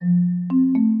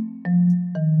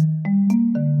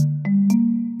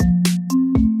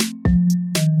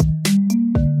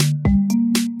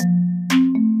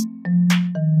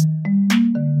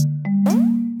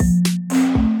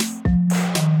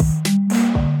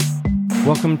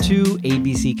Welcome to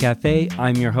ABC Cafe.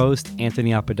 I'm your host,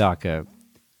 Anthony Apodaca.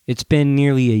 It's been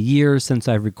nearly a year since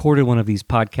I've recorded one of these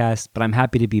podcasts, but I'm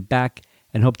happy to be back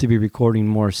and hope to be recording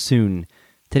more soon.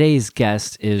 Today's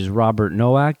guest is Robert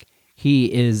Nowak.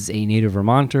 He is a native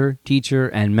Vermonter, teacher,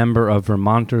 and member of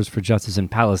Vermonters for Justice in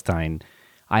Palestine.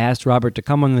 I asked Robert to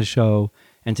come on the show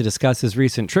and to discuss his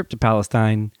recent trip to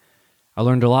Palestine. I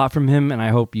learned a lot from him, and I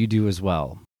hope you do as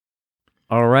well.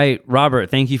 All right, Robert,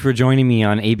 thank you for joining me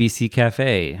on ABC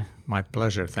Cafe. My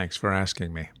pleasure. Thanks for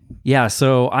asking me. Yeah,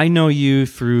 so I know you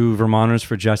through Vermonters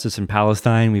for Justice in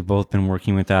Palestine. We've both been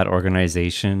working with that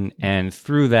organization, and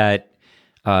through that,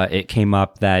 it came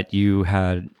up that you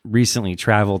had recently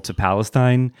traveled to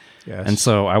Palestine. Yes. And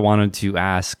so I wanted to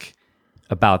ask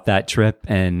about that trip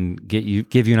and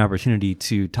give you an opportunity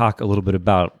to talk a little bit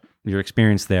about your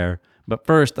experience there. But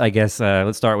first, I guess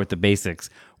let's start with the basics.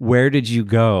 Where did you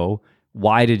go?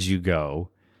 Why did you go?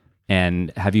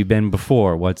 And have you been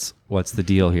before? What's the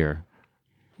deal here?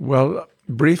 Well,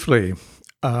 briefly,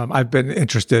 I've been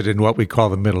interested in what we call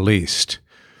the Middle East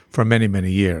for many,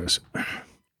 many years.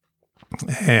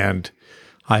 And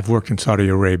I've worked in Saudi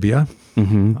Arabia.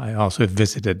 Mm-hmm. I also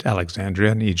visited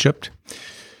Alexandria in Egypt.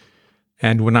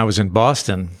 And when I was in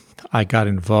Boston, I got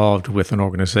involved with an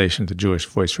organization, the Jewish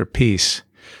Voice for Peace,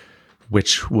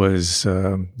 which was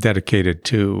dedicated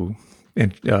to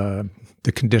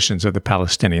the conditions of the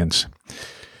Palestinians.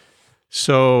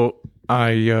 So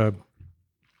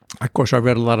of course, I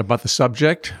read a lot about the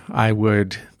subject. I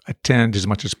would attend as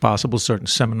much as possible certain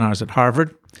seminars at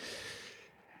Harvard.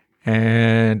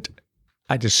 And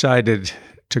I decided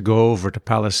to go over to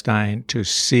Palestine to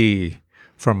see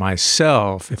for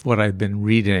myself if what I'd been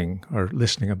reading or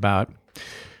listening about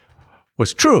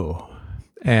was true.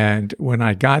 And when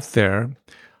I got there,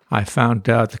 I found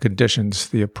out the conditions,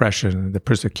 the oppression, the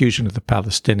persecution of the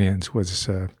Palestinians was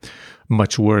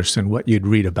much worse than what you'd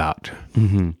read about.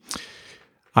 Mm-hmm.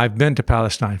 I've been to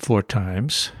Palestine 4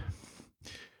 times.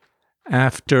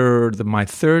 After my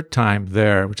third time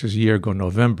there, which was a year ago,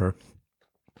 November,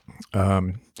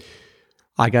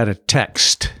 I got a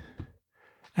text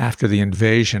after the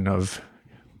invasion of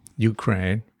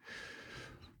Ukraine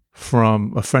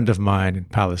from a friend of mine in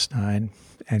Palestine.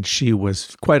 And she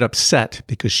was quite upset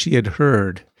because she had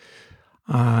heard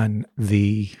on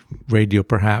the radio,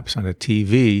 perhaps on the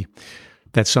TV,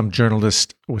 that some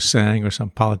journalist was saying or some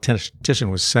politician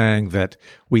was saying that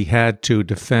we had to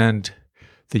defend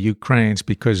the Ukrainians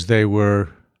because they were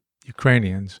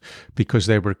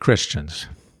Christians.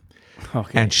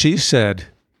 Okay. And she said,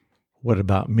 "What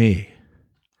about me?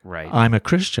 Right. I'm a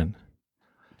Christian.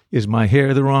 Is my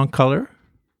hair the wrong color?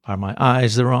 Are my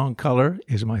eyes the wrong color?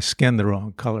 Is my skin the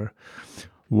wrong color?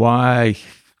 Why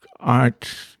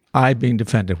aren't I being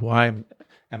defended? Why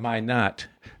am I not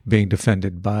being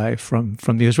defended from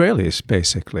the Israelis,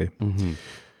 basically?" Mm-hmm.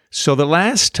 So the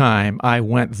last time I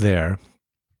went there,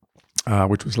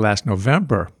 which was last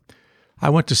November,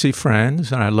 I went to see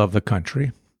friends, and I love the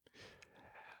country.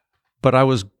 But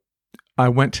I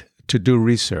went to do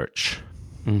research.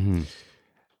 Mm-hmm.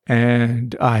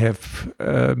 And I have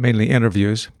mainly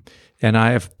interviews, and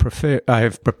I have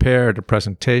prepared a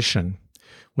presentation,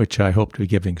 which I hope to be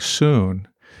giving soon,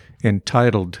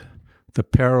 entitled "The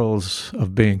Perils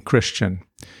of Being Christian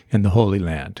in the Holy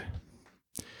Land."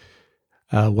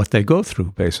 What they go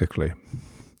through, basically.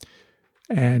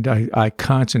 And I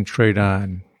concentrate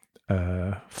on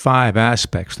 5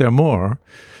 aspects. There are more,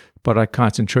 but I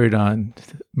concentrate on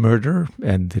murder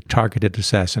and the targeted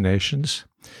assassinations,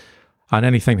 on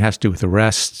anything that has to do with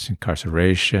arrests,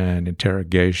 incarceration,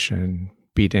 interrogation,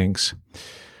 beatings,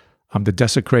 the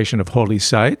desecration of holy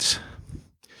sites,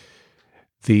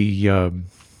 the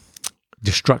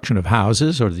destruction of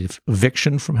houses or the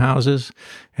eviction from houses,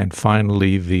 and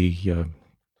finally the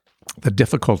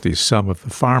difficulties some of the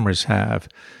farmers have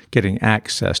getting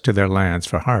access to their lands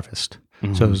for harvest.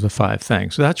 Mm-hmm. So those are the 5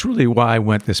 things. So that's really why I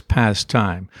went this past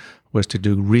time, was to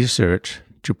do research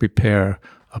to prepare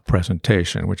a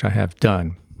presentation, which I have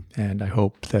done, and I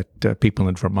hope that people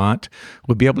in Vermont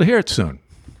will be able to hear it soon.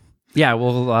 Yeah,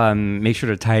 we'll make sure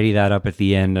to tidy that up at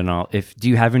the end, and do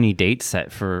you have any dates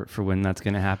set for when that's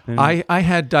going to happen? I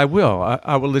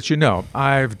will let you know.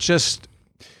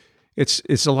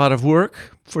 It's a lot of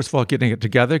work. First of all, getting it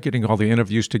together, getting all the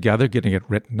interviews together, getting it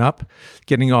written up,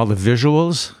 getting all the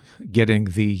visuals, getting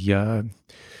the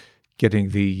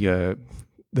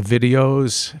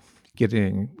videos,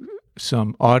 getting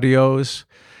some audios,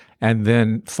 and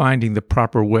then finding the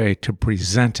proper way to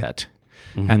present it.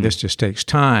 Mm-hmm. And this just takes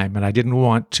time. And I didn't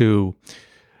want to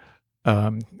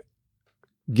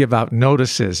give out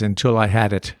notices until I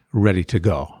had it ready to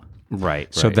go.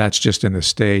 Right. So that's just in the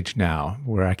stage now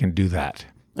where I can do that.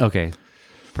 Okay,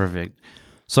 perfect.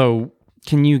 So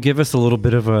can you give us a little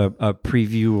bit of a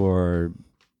preview or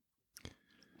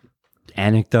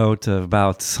anecdote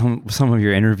about some of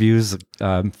your interviews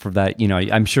for that?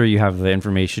 I'm sure you have the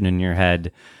information in your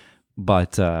head,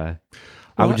 but I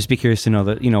would just be curious to know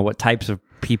that, what types of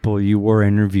people you were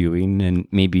interviewing, and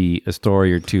maybe a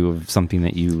story or two of something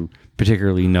that you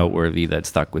particularly noteworthy that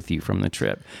stuck with you from the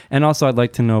trip. And also I'd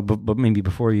like to know, but maybe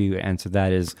before you answer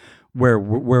that, is where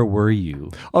were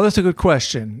you? Oh, that's a good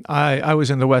question. I was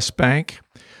in the West Bank.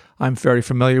 I'm very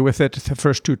familiar with it. The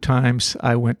first 2 times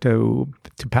I went to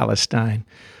Palestine,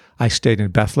 I stayed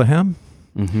in Bethlehem,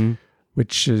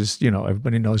 which is,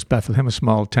 everybody knows Bethlehem, a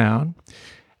small town.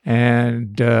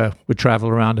 And would travel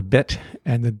around a bit.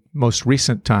 And the most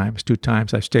recent times, 2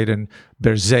 times, I stayed in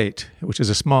Birzeit, which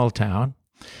is a small town,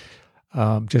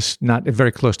 just not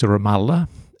very close to Ramallah.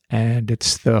 And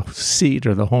it's the seat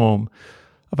or the home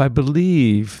of, I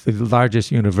believe, the largest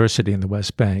university in the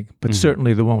West Bank, but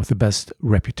certainly the one with the best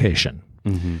reputation.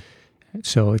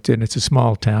 So it's a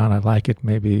small town. I like it,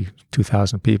 maybe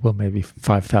 2,000 people, maybe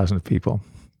 5,000 people.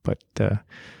 But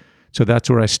so that's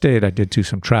where I stayed. I did do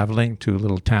some traveling to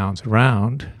little towns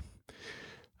around.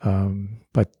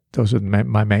 But those are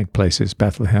my main places: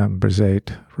 Bethlehem,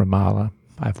 Birzeit, Ramallah.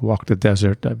 I've walked the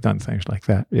desert. I've done things like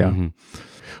that. Yeah.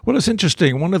 Well, it's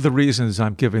interesting. One of the reasons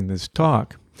I'm giving this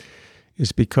talk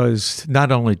is because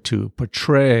not only to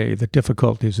portray the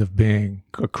difficulties of being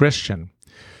a Christian,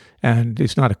 and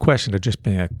it's not a question of just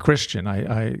being a Christian.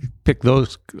 I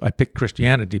picked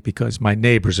Christianity because my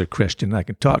neighbors are Christian, and I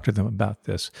can talk to them about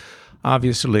this.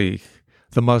 Obviously,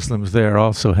 the Muslims there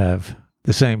also have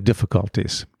the same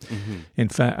difficulties. In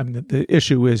fact, the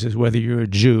issue is whether you're a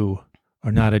Jew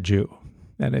or not a Jew.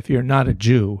 And if you're not a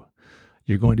Jew,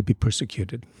 you're going to be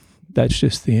persecuted. That's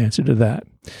just the answer to that.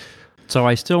 So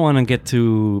I still want to get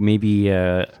to maybe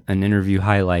an interview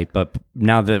highlight, but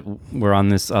now that we're on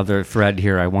this other thread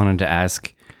here, I wanted to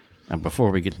ask, before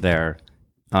we get there,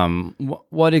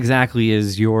 what exactly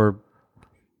is your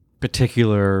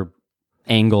particular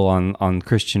angle on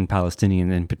Christian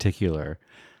Palestinian in particular?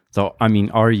 So, I mean,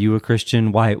 are you a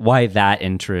Christian? Why that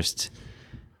interest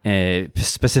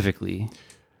specifically?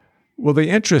 Well, the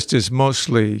interest is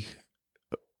mostly,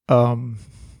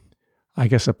 I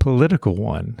guess, a political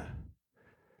one.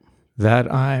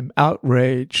 That I'm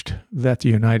outraged that the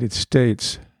United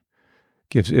States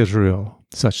gives Israel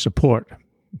such support,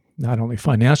 not only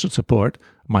financial support,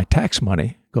 my tax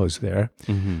money goes there,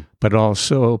 but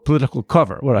also political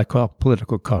cover, what I call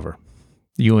political cover,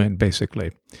 UN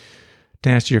basically. To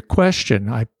answer your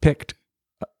question, I picked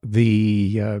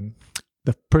the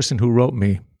person who wrote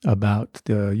me about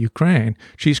Ukraine.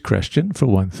 She's Christian, for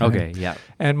one thing. Okay, yeah.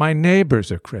 And my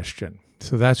neighbors are Christian,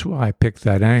 so that's why I picked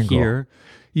that angle. Here?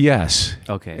 Yes.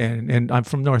 Okay. And I'm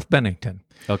from North Bennington.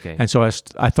 Okay. And so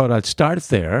I thought I'd start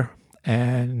there.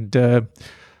 And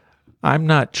I'm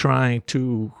not trying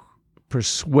to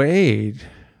persuade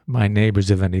my neighbors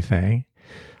of anything.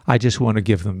 I just want to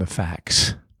give them the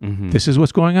facts. This is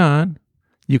what's going on.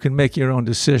 You can make your own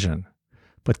decision.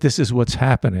 But this is what's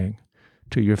happening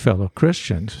to your fellow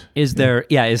Christians. Is there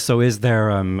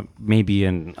maybe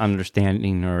an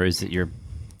understanding, or is it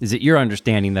your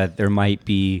understanding that it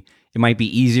might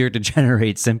be easier to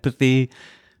generate sympathy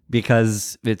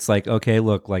because it's like, okay,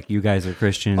 look, like you guys are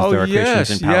Christians, there are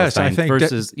Christians in Palestine, I think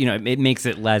versus, it makes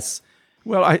it less.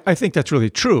 Well, I think that's really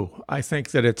true. I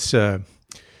think that it's,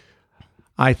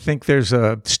 I think there's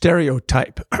a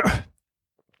stereotype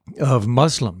of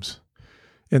Muslims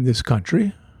in this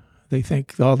country. They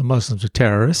think all the Muslims are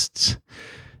terrorists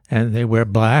and they wear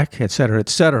black, et cetera, et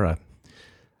cetera.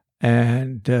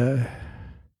 And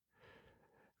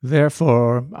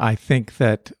therefore, I think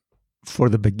that for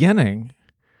the beginning,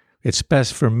 it's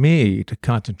best for me to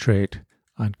concentrate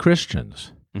on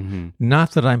Christians.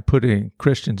 Not that I'm putting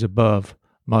Christians above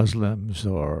Muslims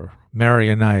or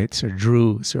Marianites or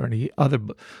Druze or any other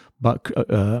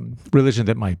religion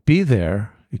that might be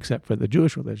there, except for the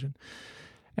Jewish religion.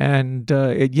 And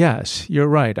yes, you're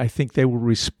right. I think they will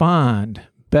respond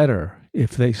better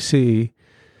if they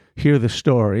hear the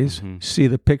stories, see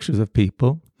the pictures of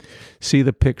people, see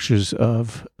the pictures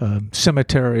of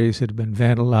cemeteries that have been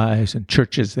vandalized and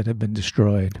churches that have been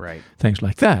destroyed, right? Things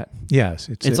like that. Yes.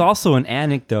 It's also an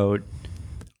anecdote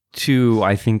to,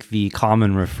 I think, the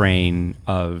common refrain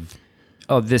of,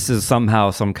 this is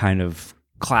somehow some kind of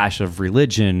clash of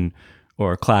religion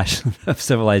or clash of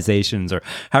civilizations, or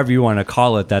however you want to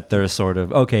call it, that there's sort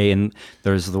of, okay, and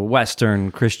there's the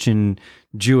Western Christian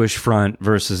Jewish front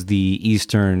versus the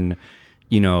Eastern,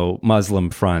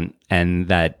 Muslim front, and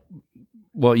that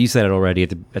well, you said it already at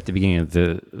the beginning of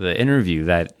the interview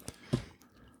that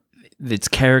it's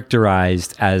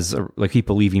characterized as like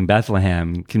people leaving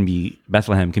Bethlehem can be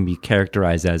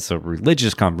characterized as a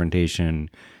religious confrontation,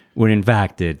 when in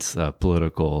fact it's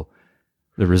political,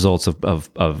 the results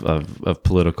of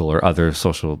political or other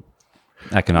social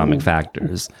economic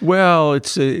factors. Well,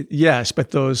 it's yes,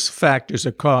 but those factors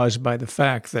are caused by the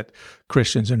fact that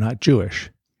Christians are not Jewish.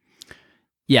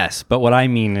 Yes, but what I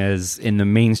mean is in the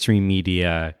mainstream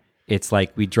media, it's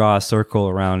like we draw a circle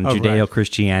around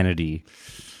Judeo-Christianity,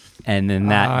 and then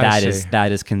that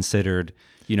is considered,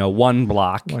 one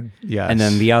block, yes. And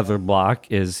then the other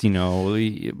block is,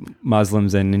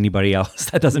 Muslims and anybody else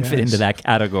that doesn't fit into that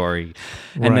category.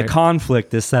 And the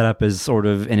conflict is set up as sort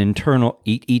of an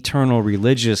eternal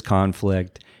religious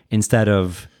conflict instead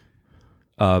of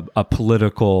a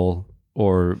political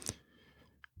or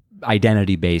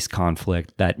identity-based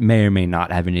conflict that may or may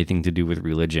not have anything to do with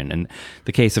religion. And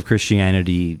the case of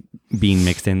Christianity being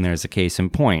mixed in there is a case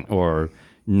in point, or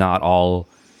not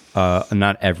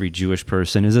every Jewish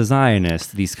person is a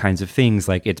Zionist. These kinds of things,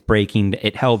 like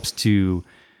it helps to,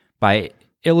 by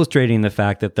illustrating the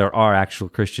fact that there are actual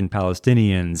Christian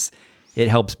Palestinians, it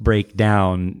helps break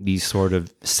down these sort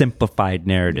of simplified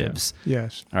narratives. Yeah.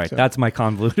 Yes. All right. So, that's my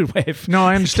convoluted way of... No,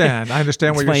 I understand. I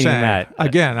understand what you're saying. That.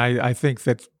 Again, I think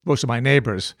that most of my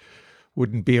neighbors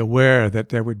wouldn't be aware that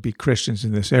there would be Christians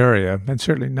in this area, and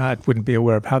certainly wouldn't be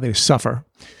aware of how they suffer.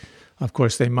 Of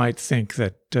course, they might think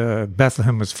that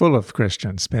Bethlehem was full of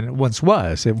Christians, and it once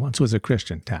was. It once was a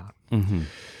Christian town. Mm-hmm.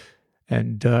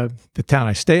 And the town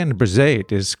I stay in,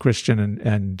 Brazeit, is Christian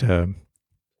and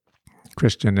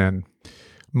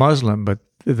Muslim, but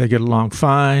they get along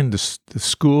fine. The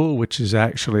school, which is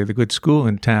actually the good school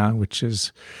in town, which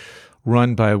is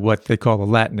run by what they call the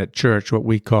Latinate Church, what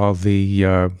we call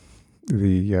the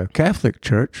Catholic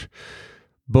Church.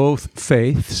 Both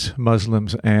faiths,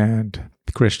 Muslims and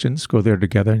Christians, go there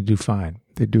together and do fine.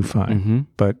 They do fine, mm-hmm.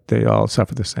 but they all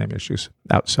suffer the same issues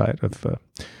outside of,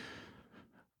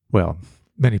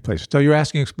 many places. So you're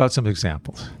asking about some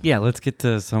examples. Yeah, let's get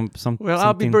to some. Well,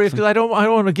 I'll be brief because I don't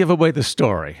want to give away the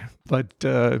story. But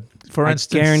for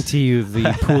instance, I guarantee you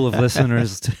the pool of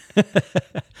listeners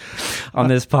on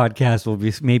this podcast will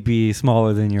be maybe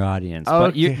smaller than your audience.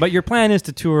 Okay. But your plan is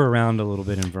to tour around a little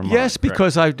bit in Vermont. Yes,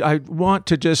 because I want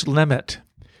to just limit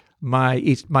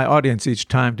my audience each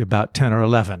time to about 10 or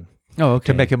 11. Oh, okay.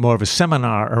 To make it more of a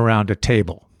seminar around a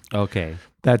table. Okay.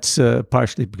 That's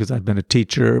partially because I've been a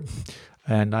teacher,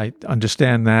 and I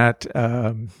understand that.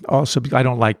 Also, because I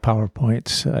don't like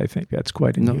PowerPoints. I think that's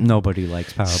quite nobody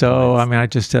likes PowerPoints. So, I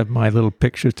just have my little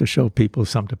pictures to show people,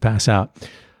 some to pass out.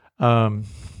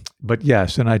 But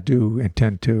yes, and I do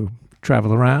intend to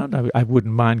travel around. I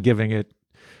wouldn't mind giving it,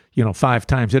 5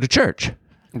 times at a church.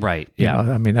 Right,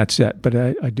 yeah. That's it. But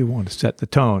I do want to set the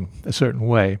tone a certain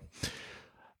way.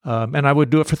 And I would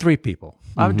do it for 3 people.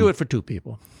 I would do it for 2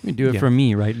 people. You do it for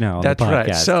me right now on That's the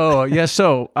podcast. Right.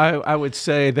 So, I would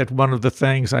say that one of the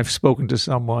things, I've spoken to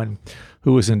someone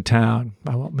who was in town,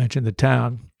 I won't mention the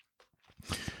town,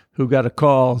 who got a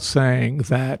call saying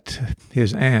that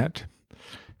his aunt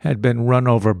had been run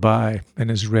over by an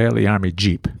Israeli army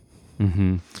jeep.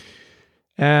 Mm-hmm.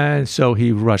 And so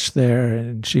he rushed there,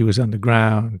 and she was on the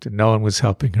ground, and no one was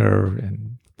helping her,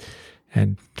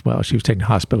 and she was taken to the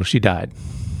hospital. She died.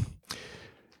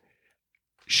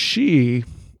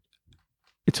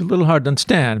 It's a little hard to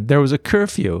understand. There was a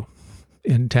curfew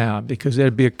in town because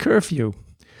there'd be a curfew.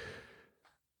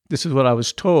 This is what I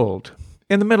was told.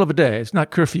 In the middle of a day, it's not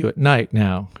curfew at night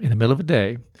now. In the middle of a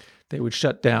day, they would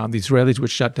shut down, the Israelis would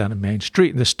shut down a main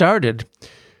street. And this started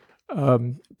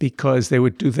because they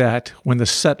would do that when the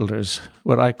settlers,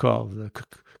 what I call the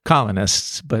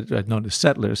colonists, but known as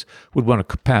settlers, would want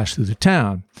to pass through the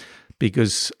town.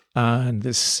 Because on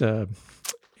this...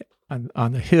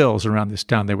 on the hills around this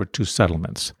town, there were 2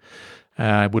 settlements.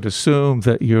 I would assume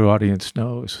that your audience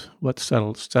knows what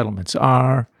settlements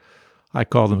are. I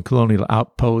call them colonial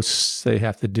outposts. They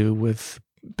have to do with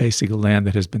basically land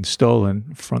that has been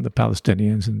stolen from the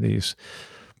Palestinians, and these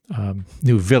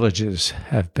new villages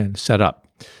have been set up.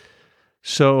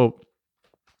 So,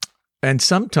 and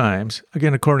sometimes,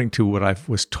 again, according to what I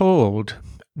was told,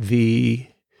 the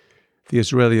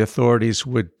Israeli authorities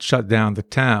would shut down the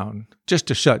town, just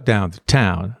to shut down the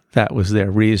town. That was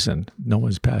their reason. No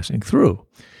one's passing through.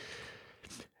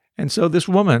 And so this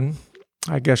woman,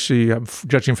 I guess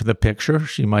judging from the picture,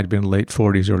 she might have been late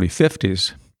 40s, early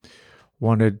 50s,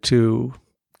 wanted to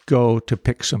go to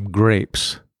pick some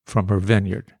grapes from her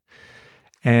vineyard.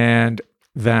 And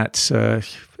that's,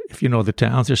 if you know the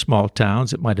towns, they're small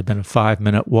towns. It might have been a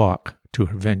 5-minute walk to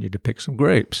her vineyard to pick some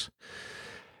grapes.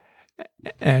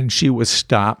 And she was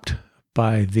stopped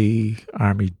by the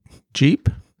Army Jeep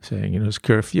saying, it's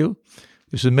curfew.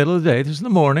 This is the middle of the day. This is in the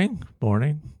morning,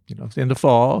 it's in the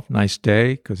fall, nice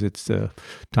day because it's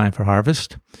time for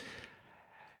harvest.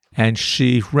 And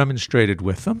she remonstrated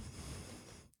with them,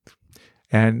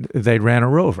 and they ran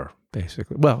her over,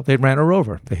 basically. Well, they ran her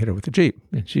over. They hit her with the Jeep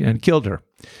and killed her.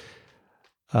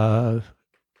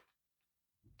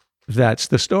 That's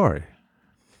the story,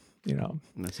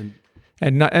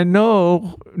 And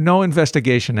no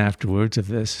investigation afterwards of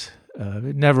this.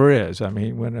 It never is. I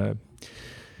mean,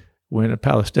 when a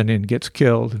Palestinian gets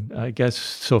killed, I guess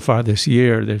so far this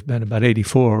year there's been about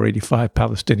 84 or 85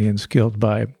 Palestinians killed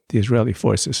by the Israeli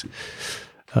forces.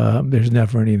 There's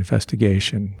never any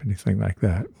investigation, anything like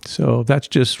that. So that's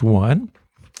just one.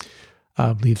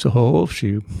 Leaves a hole.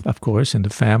 She, of course, in the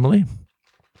family.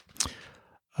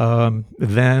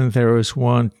 Then there was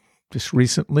one just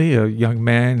recently. A young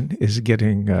man is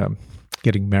getting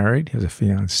married. He has a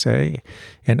fiancée,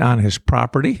 and on his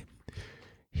property,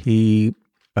 he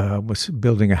was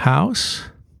building a house,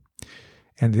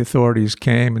 and the authorities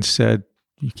came and said,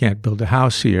 "You can't build a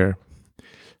house here.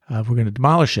 We're going to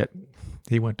demolish it."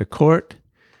 He went to court,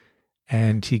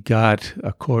 and he got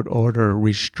a court order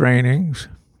restraining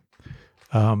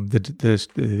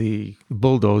the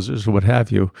bulldozers or what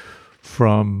have you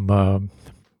from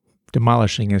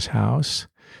demolishing his house,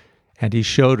 and he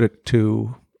showed it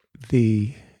to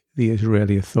the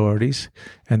Israeli authorities,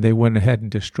 and they went ahead and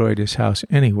destroyed his house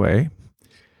anyway.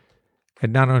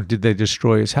 And not only did they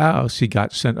destroy his house, he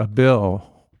got sent a bill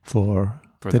for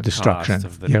the destruction. For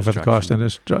the cost of the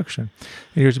destruction.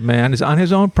 And here's a man is on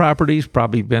his own property. He's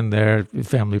probably been there,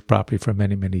 family property, for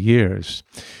many, many years.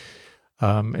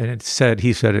 And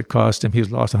he said it cost him.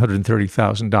 He's lost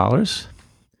 $130,000.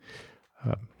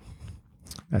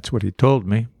 That's what he told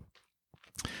me.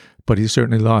 But he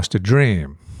certainly lost a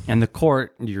dream. And the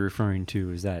court you're referring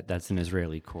to that's an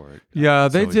Israeli court. Yeah,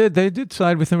 they did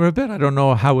side with him a bit. I don't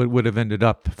know how it would have ended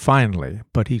up finally,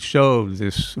 but he showed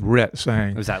this writ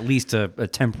saying it was at least a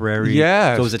temporary.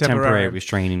 Yeah, so it was a temporary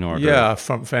restraining order. Yeah,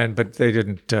 but they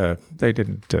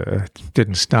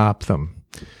didn't stop them.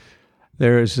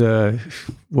 There's a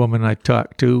woman I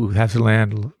talked to who has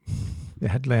land. They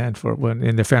had land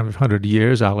in their family for 100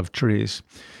 years, olive trees,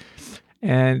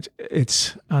 and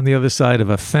it's on the other side of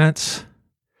a fence.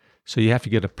 So you have to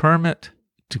get a permit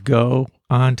to go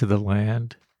onto the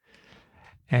land,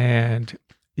 and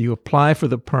you apply for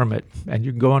the permit, and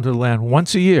you can go onto the land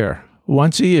once a year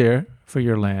for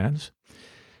your lands.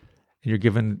 And you're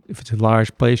given, if it's a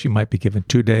large place, you might be given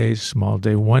 2 days, small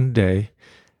day, 1 day.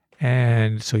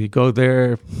 And so you go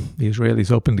there, the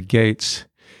Israelis open the gates,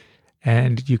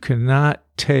 and you cannot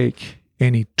take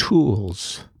any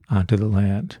tools onto the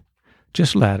land,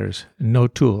 just ladders, no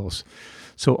tools.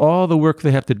 So all the work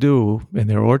they have to do in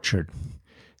their orchard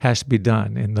has to be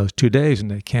done in those 2 days, and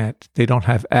they don't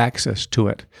have access to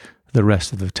it the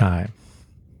rest of the time.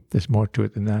 There's more to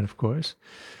it than that, of course.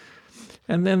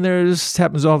 And then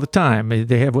happens all the time.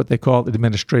 They have what they call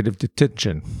administrative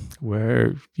detention,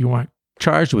 where you aren't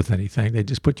charged with anything. They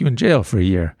just put you in jail for a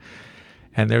year.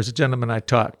 And there's a gentleman I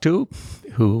talked to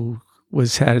who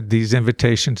had these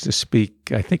invitations to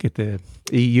speak, I think at the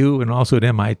EU and also at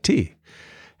MIT.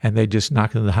 And they just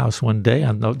knocked on the house one day,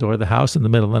 on the door of the house in the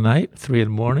middle of the night, 3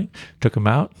 a.m, took him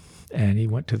out, and he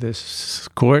went to this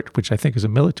court, which I think is a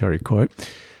military court.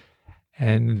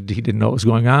 And he didn't know what was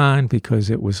going on because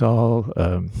it was all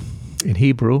in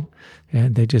Hebrew.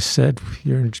 And they just said,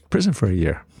 "You're in prison for a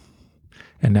year."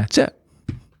 And that's it.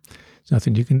 There's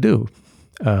nothing you can do.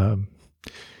 And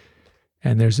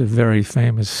there's a very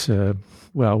famous,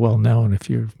 well known, if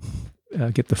you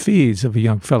get the feeds, of a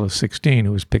young fellow, 16,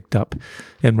 who was picked up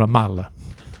in Ramallah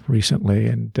recently,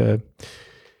 and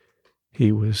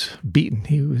he was beaten.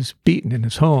 He was beaten in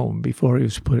his home before he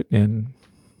was put in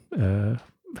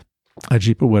a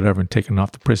jeep or whatever and taken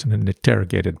off to prison and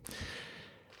interrogated.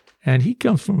 And he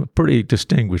comes from a pretty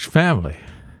distinguished family.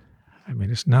 I mean,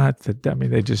 it's not that,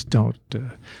 they just don't,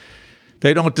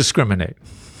 they don't discriminate,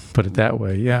 put it that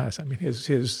way. Yes, I mean,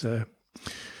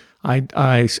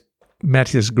 I met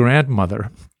his grandmother.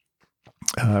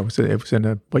 It was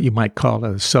in what you might call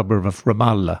a suburb of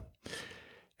Ramallah.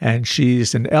 And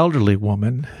she's an elderly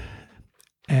woman,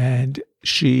 and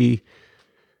she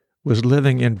was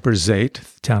living in Birzeit,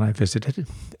 the town I visited,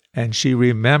 and she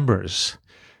remembers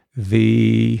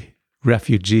the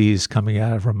refugees coming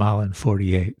out of Ramallah in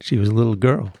 1948. She was a little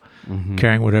girl,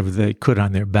 carrying whatever they could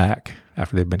on their back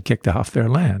after they'd been kicked off their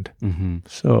land.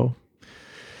 So...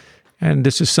 And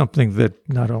this is something that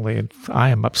not only I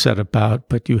am upset about,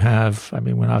 but you have,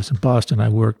 when I was in Boston, I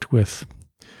worked with,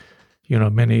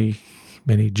 many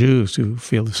many Jews who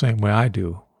feel the same way I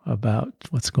do about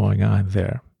what's going on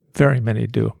there. Very many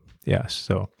do, yes.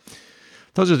 So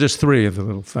those are just three of the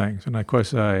little things. And of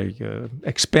course, I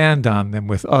expand on them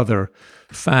with other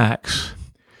facts.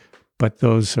 But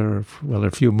those are, well, there are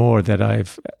a few more that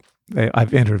I've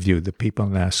interviewed the people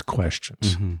and asked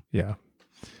questions. Mm-hmm. Yeah.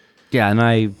 Yeah, and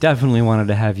I definitely wanted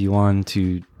to have you on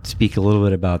to speak a little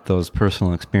bit about those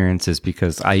personal experiences,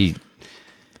 because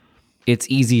it's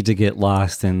easy to get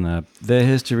lost in the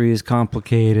history is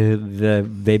complicated,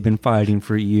 they've been fighting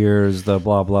for years, the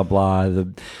blah, blah, blah,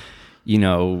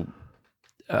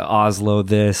 Oslo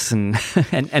this, and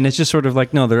it's just sort of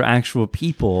like, no, they're actual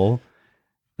people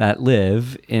that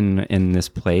live in this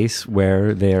place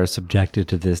where they are subjected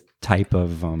to this type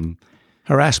of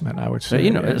harassment, I would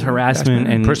say. Harassment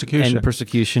and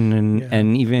persecution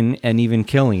and even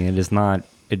killing. It is not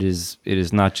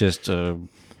just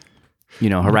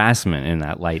harassment in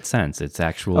that light sense. It's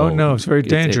actual. Oh no, it's very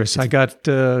dangerous. I got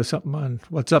something on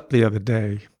What's Up the other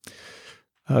day.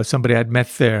 Somebody I'd met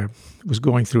there was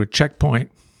going through a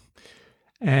checkpoint,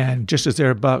 and just as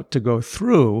they're about to go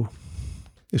through,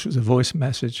 this was a voice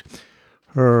message,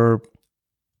 a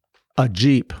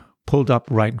Jeep pulled up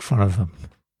right in front of them.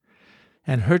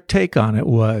 And her take on it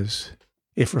was,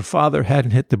 if her father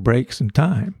hadn't hit the brakes in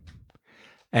time,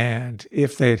 and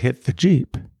if they had hit the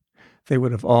Jeep, they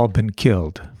would have all been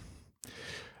killed.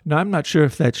 Now, I'm not sure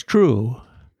if that's true,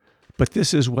 but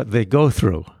this is what they go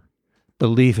through,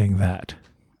 believing that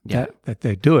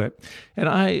they do it. And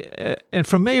I am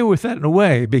familiar with that in a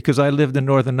way, because I lived in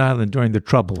Northern Ireland during the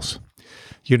Troubles.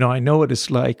 I know what it's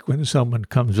like when someone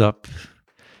comes up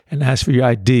and asks for your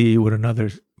ID with another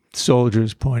soldier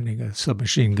is pointing a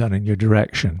submachine gun in your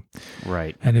direction.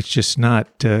 Right. And it's just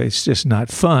not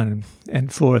fun.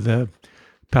 And for the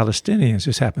Palestinians,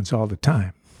 this happens all the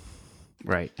time.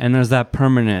 Right. And there's that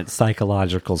permanent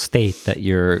psychological state that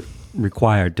you're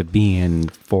required to be in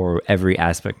for every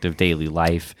aspect of daily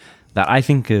life that I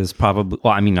think is probably,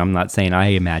 well, I mean, I'm not saying I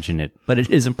imagine it, but it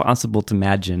is impossible to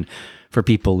imagine for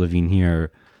people living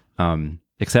here,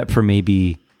 except for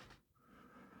maybe,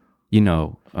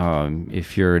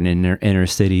 if you're an inner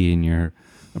city and you're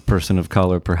a person of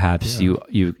color, perhaps you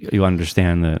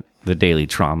understand the daily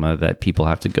trauma that people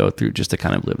have to go through just to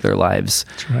kind of live their lives.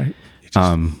 That's right.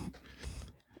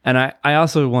 And I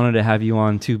also wanted to have you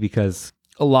on too, because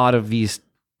a lot of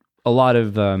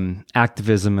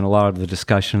activism and a lot of the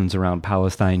discussions around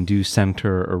Palestine do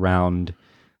center around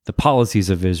the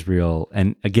policies of Israel.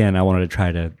 And again, I wanted to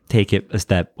try to take it a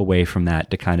step away from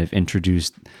that to kind of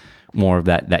introduce more of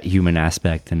that human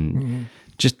aspect and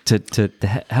just to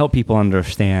help people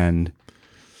understand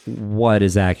what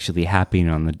is actually happening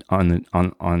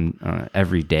on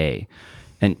every day.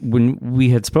 And when we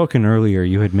had spoken earlier,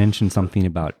 you had mentioned something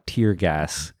about tear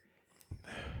gas.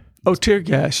 Oh, tear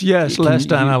gas! Yes, last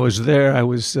time I was there, I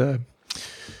was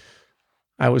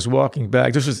walking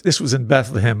back. This was in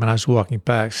Bethlehem, and I was walking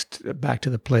back to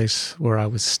the place where I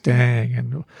was staying,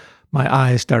 and my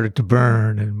eyes started to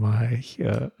burn, and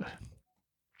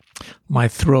my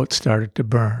throat started to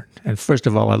burn. And first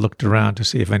of all, I looked around to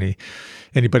see if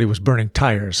anybody was burning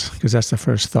tires, because that's the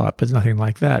first thought, but nothing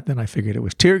like that. Then I figured it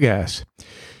was tear gas.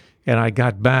 And I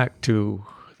got back to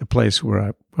the place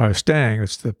where I was staying.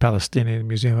 It's the Palestinian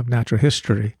Museum of Natural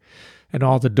History. And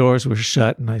all the doors were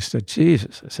shut. And I said,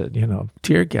 Jesus, I said,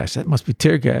 tear gas, that must be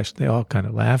tear gas. They all kind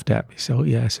of laughed at me. So,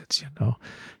 yes, it's,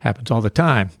 happens all the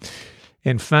time.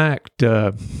 In fact,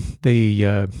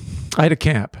 the Ida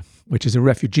camp, which is a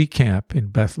refugee camp in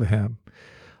Bethlehem,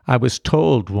 I was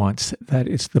told once that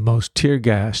it's the most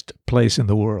tear-gassed place in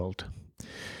the world.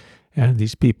 And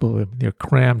these people, they're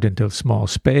crammed into a small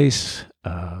space.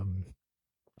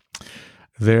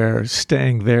 They're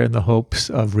staying there in the hopes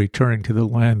of returning to the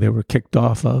land they were kicked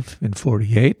off of in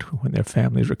 1948, when their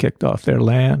families were kicked off their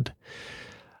land.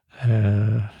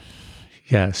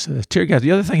 Yes, tear gas.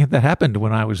 The other thing that happened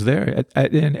when I was there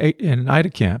in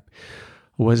Ida camp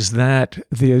was that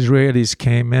the Israelis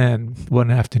came in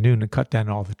one afternoon and cut down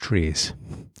all the trees.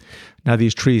 Now,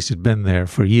 these trees had been there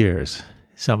for years,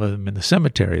 some of them in the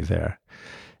cemetery there,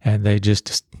 and they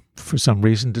just, for some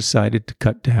reason, decided to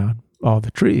cut down all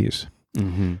the trees.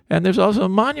 Mm-hmm. And there's also a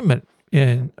monument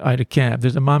in Ida camp.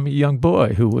 There's a young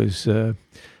boy who was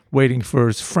waiting for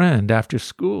his friend after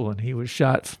school, and he was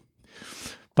shot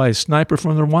by a sniper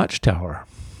from the watchtower,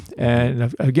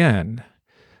 and again,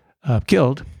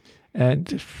 killed.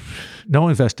 And no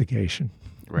investigation,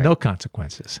 right. No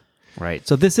consequences. Right.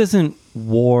 So this isn't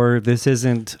war. This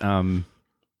isn't,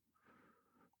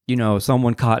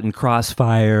 someone caught in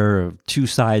crossfire, or two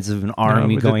sides of an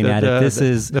army going at it. This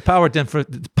is the power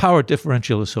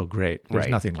differential is so great. There's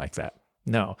right. Nothing like that.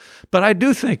 No. But I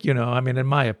do think, in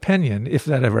my opinion, if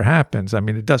that ever happens,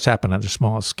 it does happen on a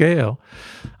small scale.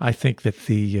 I think that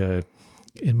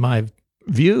in my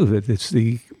view, that it's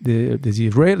the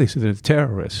Israelis who are the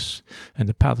terrorists and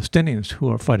the Palestinians who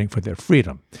are fighting for their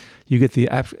freedom. You get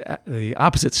the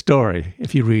opposite story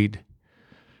if you read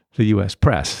the U.S.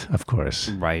 press, of course.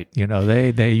 Right.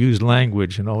 They use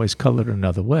language and always color it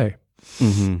another way.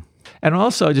 Mm-hmm. And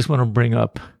also, I just want to bring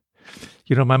up,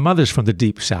 my mother's from the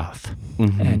Deep South,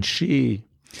 mm-hmm. and she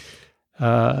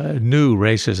knew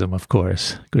racism, of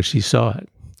course, because she saw it.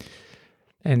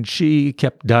 And she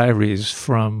kept diaries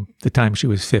from the time she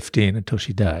was 15 until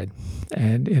she died.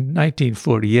 And in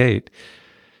 1948,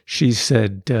 she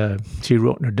said, she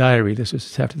wrote in her diary, this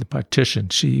was after the partition,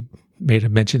 she made a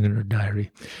mention in her diary.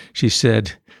 She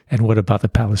said, "And what about the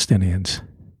Palestinians?"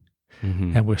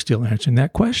 Mm-hmm. And we're still answering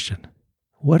that question.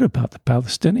 What about the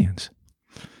Palestinians?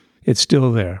 It's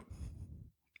still there.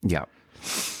 Yeah.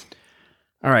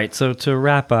 All right. So to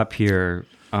wrap up here,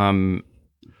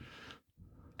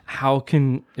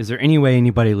 is there any way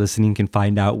anybody listening can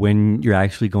find out when you're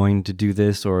actually going to do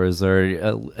this, or is there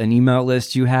an email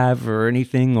list you have or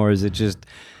anything, or is it just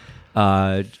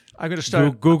I'm going to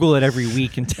start Google it every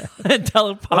week until it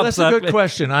pops up? That's a good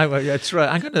question. That's right.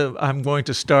 I'm going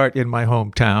to start in my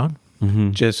hometown.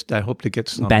 Mm-hmm. I hope to get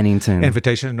some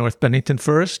invitation in North Bennington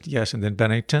first, yes, and then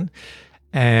Bennington,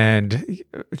 and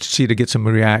to get some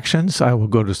reactions. I will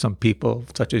go to some people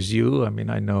such as you.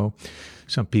 I know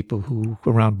some people who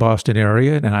around Boston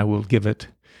area, and I will give it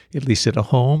at least at a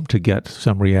home to get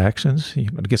some reactions, to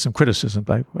get some criticism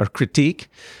or critique.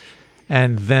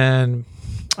 And then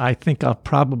I think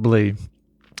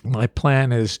my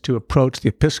plan is to approach the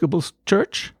Episcopal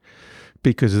Church,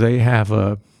 because they have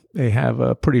a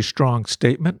pretty strong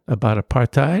statement about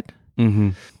apartheid.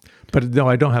 Mm-hmm. But no,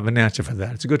 I don't have an answer for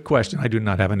that. It's a good question. I do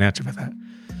not have an answer for that.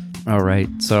 All right.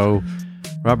 So,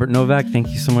 Robert Nowak, thank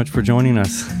you so much for joining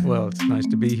us. Well, it's nice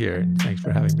to be here, and thanks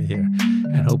for having me here.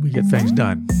 And hope we get things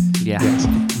done. Yeah, yes.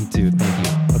 Me too. Thank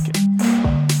you. Okay.